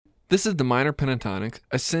This is the minor pentatonic,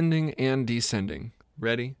 ascending and descending.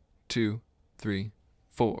 Ready? 2, 3,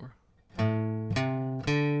 4.